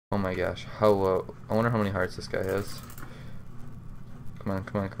Oh my gosh, how low? I wonder how many hearts this guy has. Come on,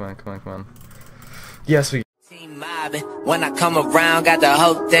 come on, come on, come on, come on. Yes, we. Team mobbing. When I come around, got the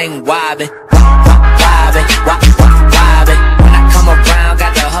whole thing wobbin', wobbin', wobbin'. When I come around,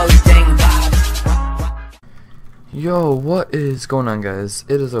 got the whole thing wobbin'. Yo, what is going on, guys?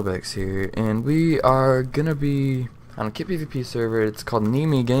 It is Obex here, and we are gonna be on a Kitpvp server. It's called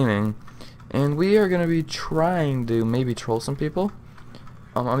nemegaming, and we are gonna be trying to maybe troll some people.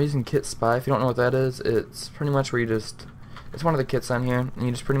 I'm using Kitspy. If you don't know what that is, it's pretty much where you just, it's one of the kits on here, and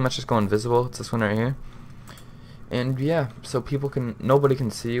you just pretty much just go invisible. It's this one right here. And yeah, so nobody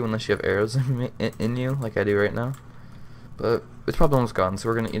can see you unless you have arrows in you, like I do right now. But it's probably almost gone, so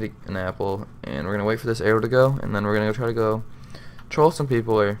we're gonna eat an apple, and we're gonna wait for this arrow to go, and then we're gonna try to go troll some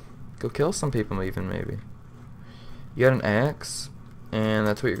people, or go kill some people even, maybe. You got an axe, and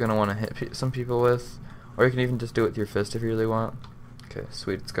that's what you're gonna want to hit some people with, or you can even just do it with your fist if you really want. Okay,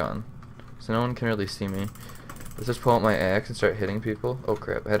 sweet, it's gone. So no one can really see me. Let's just pull out my axe and start hitting people. Oh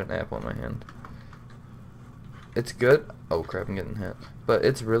crap, I had an apple in my hand. It's good. Oh crap, I'm getting hit. But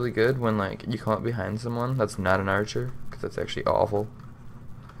it's really good when like you come up behind someone that's not an archer, because that's actually awful.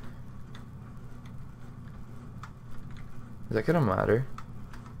 Is that gonna matter?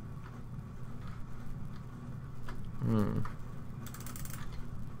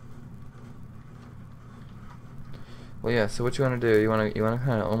 Well, yeah. So what you want to do? You want to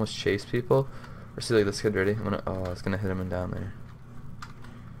kind of almost chase people, or see like this kid ready? Oh, it's gonna hit him in down there.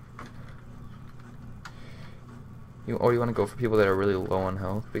 Or you want to go for people that are really low on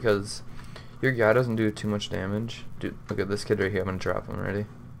health, because your guy doesn't do too much damage. Dude, look at this kid right here. I'm gonna drop him. Ready?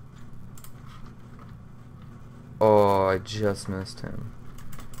 Oh, I just missed him.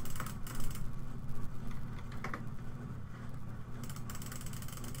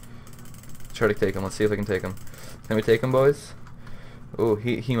 Try to take him. Let's see if I can take him. Can we take him, boys? Oh,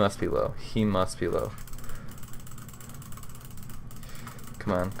 he must be low. He must be low.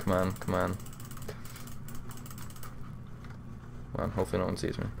 Come on, come on, come on. Come on, hopefully no one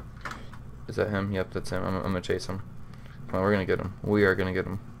sees me. Is that him? Yep, that's him. I'm gonna chase him. Come on, we're gonna get him. We are gonna get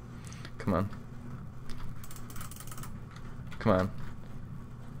him. Come on. Come on.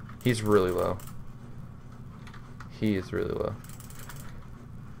 He's really low. He is really low.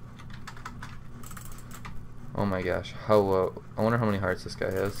 Oh my gosh, how low? I wonder how many hearts this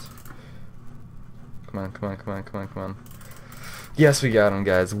guy has. Come on, come on, come on, come on, come on. Yes, we got him,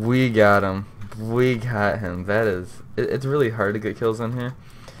 guys. We got him. We got him. That is, it's really hard to get kills in here,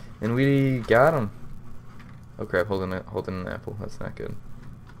 and we got him. Oh crap! Holding an apple. That's not good.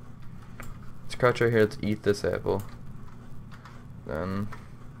 Let's crouch right here. Let's eat this apple. Then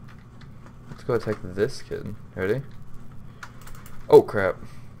let's go attack this kid. Ready? Oh crap!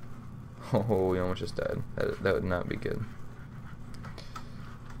 Oh, we almost just died. That would not be good.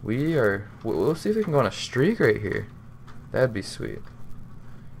 We'll see if we can go on a streak right here. That'd be sweet.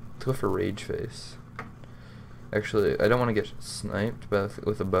 Let's go for Rage Face. Actually, I don't want to get sniped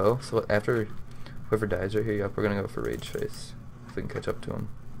with a bow, so after whoever dies right here, yep, we're gonna go for Rage Face. If we can catch up to him.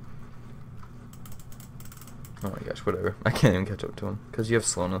 Oh my gosh, whatever. I can't even catch up to him, because you have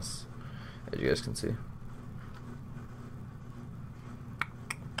slowness, as you guys can see.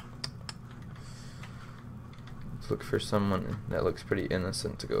 Let's look for someone that looks pretty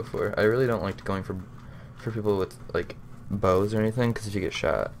innocent to go for. I really don't like going for people with, like, bows or anything, because if you get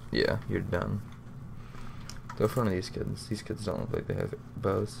shot, yeah, you're done. Go for one of these kids. These kids don't look like they have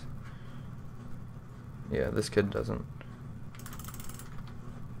bows. Yeah, this kid doesn't.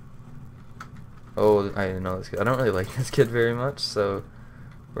 Oh, I didn't know this kid. I don't really like this kid very much, so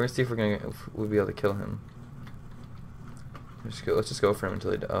we're gonna see if we'll be able to kill him. Let's just go for him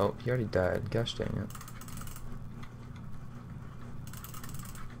until he oh, he already died. Gosh dang it.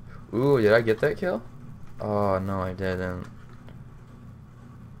 Ooh, did I get that kill? Oh no, I didn't.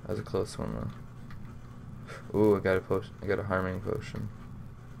 That was a close one though. Ooh, I got a potion. I got a harming potion.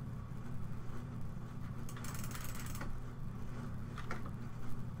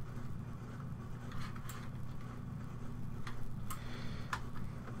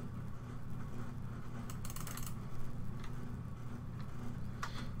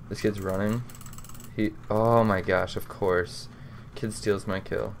 This kid's running. Oh my gosh, of course. Kid steals my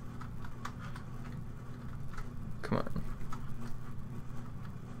kill. Come on.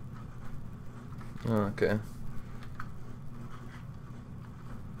 Oh, okay.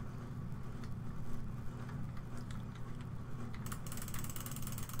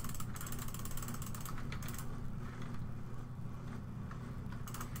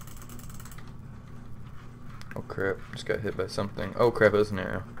 Oh crap, just got hit by something. Oh crap, it was an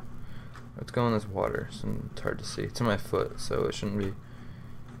arrow. Let's go in this water. It's hard to see. It's in my foot, so it shouldn't be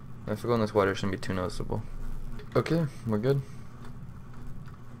If we go in this water, it shouldn't be too noticeable. Okay, we're good.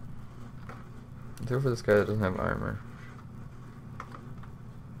 Let's go for this guy that doesn't have armor.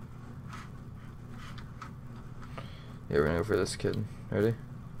 Yeah, we're gonna go for this kid. Ready?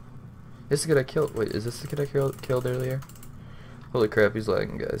 This is the kid I killed. Wait, is this the kid I killed earlier? Holy crap, he's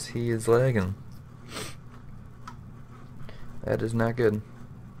lagging, guys. He is lagging. That is not good.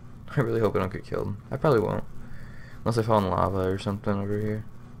 I really hope I don't get killed. I probably won't. Unless I fall in lava or something over here.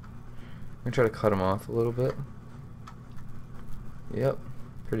 I'm gonna try to cut him off a little bit. Yep.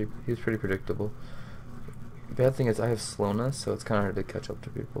 He's pretty predictable. Bad thing is I have slowness, so it's kinda hard to catch up to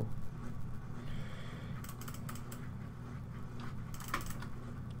people.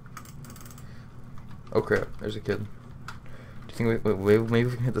 Oh crap, there's a kid. Do you think maybe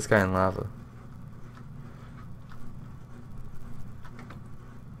we can hit this guy in lava?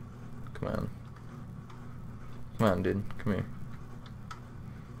 Come on. Come on, dude. Come here.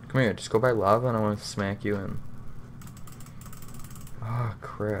 Come here. Just go by lava and I want to smack you in. Ah,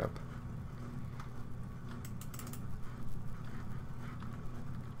 crap.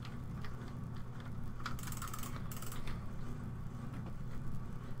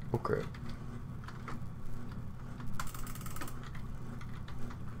 Oh, crap.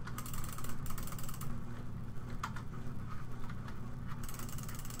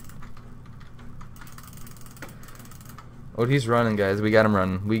 Oh, he's running, guys. We got him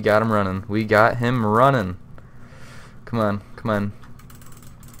running. We got him running. We got him running. Come on. Come on.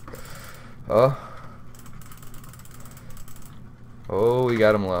 Oh. Oh, we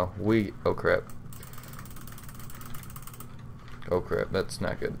got him low. Oh, crap. Oh, crap. That's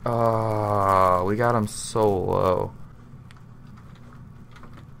not good. Oh, we got him so low.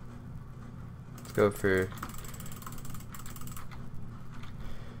 Let's go for...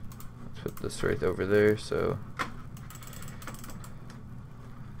 Let's put this right over there, so...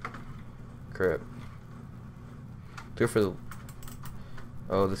 Crap. Go for the...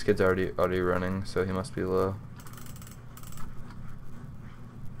 Oh, this kid's already running, so he must be low.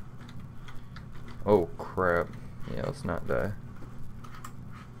 Oh, crap. Yeah, let's not die.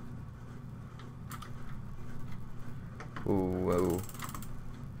 Ooh, whoa.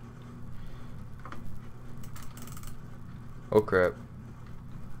 Oh, crap.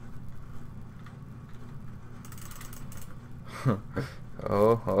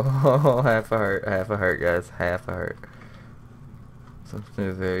 Oh, half a heart, guys, half a heart. So I'm just gonna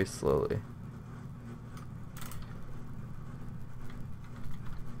move very slowly.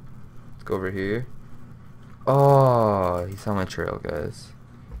 Let's go over here. Oh, he's on my trail, guys.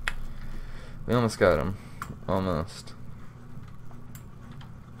 We almost got him. Almost.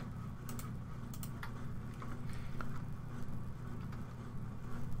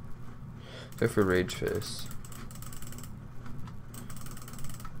 Go for Rage Face.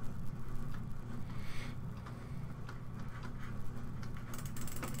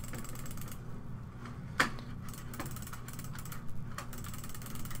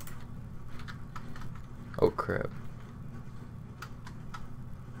 Oh crap.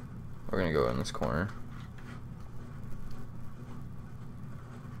 We're gonna go in this corner.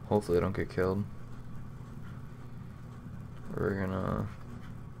 Hopefully I don't get killed. We're gonna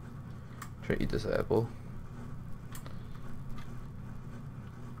try to eat this apple.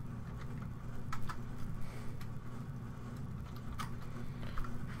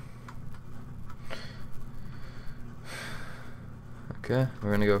 Okay,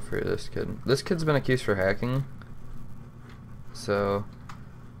 we're gonna go for this kid. This kid's been accused for hacking. So,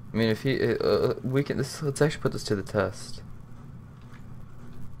 I mean, if he, we can. Let's actually put this to the test.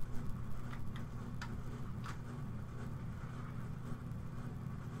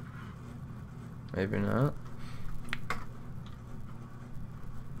 Maybe not.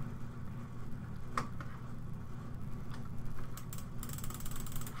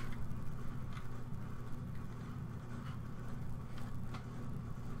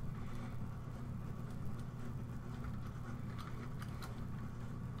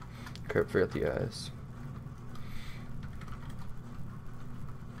 Crap, forgot the eyes.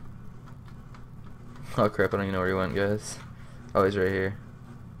 Oh crap, I don't even know where he went, guys. Oh, he's right here.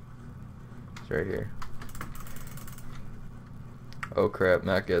 He's right here. Oh crap,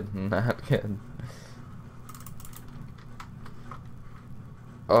 not good. Not good.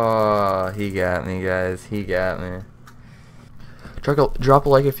 Oh, he got me, guys. He got me. Drop a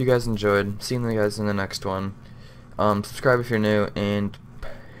like if you guys enjoyed. See you guys in the next one. Subscribe if you're new, and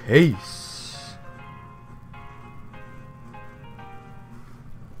peace.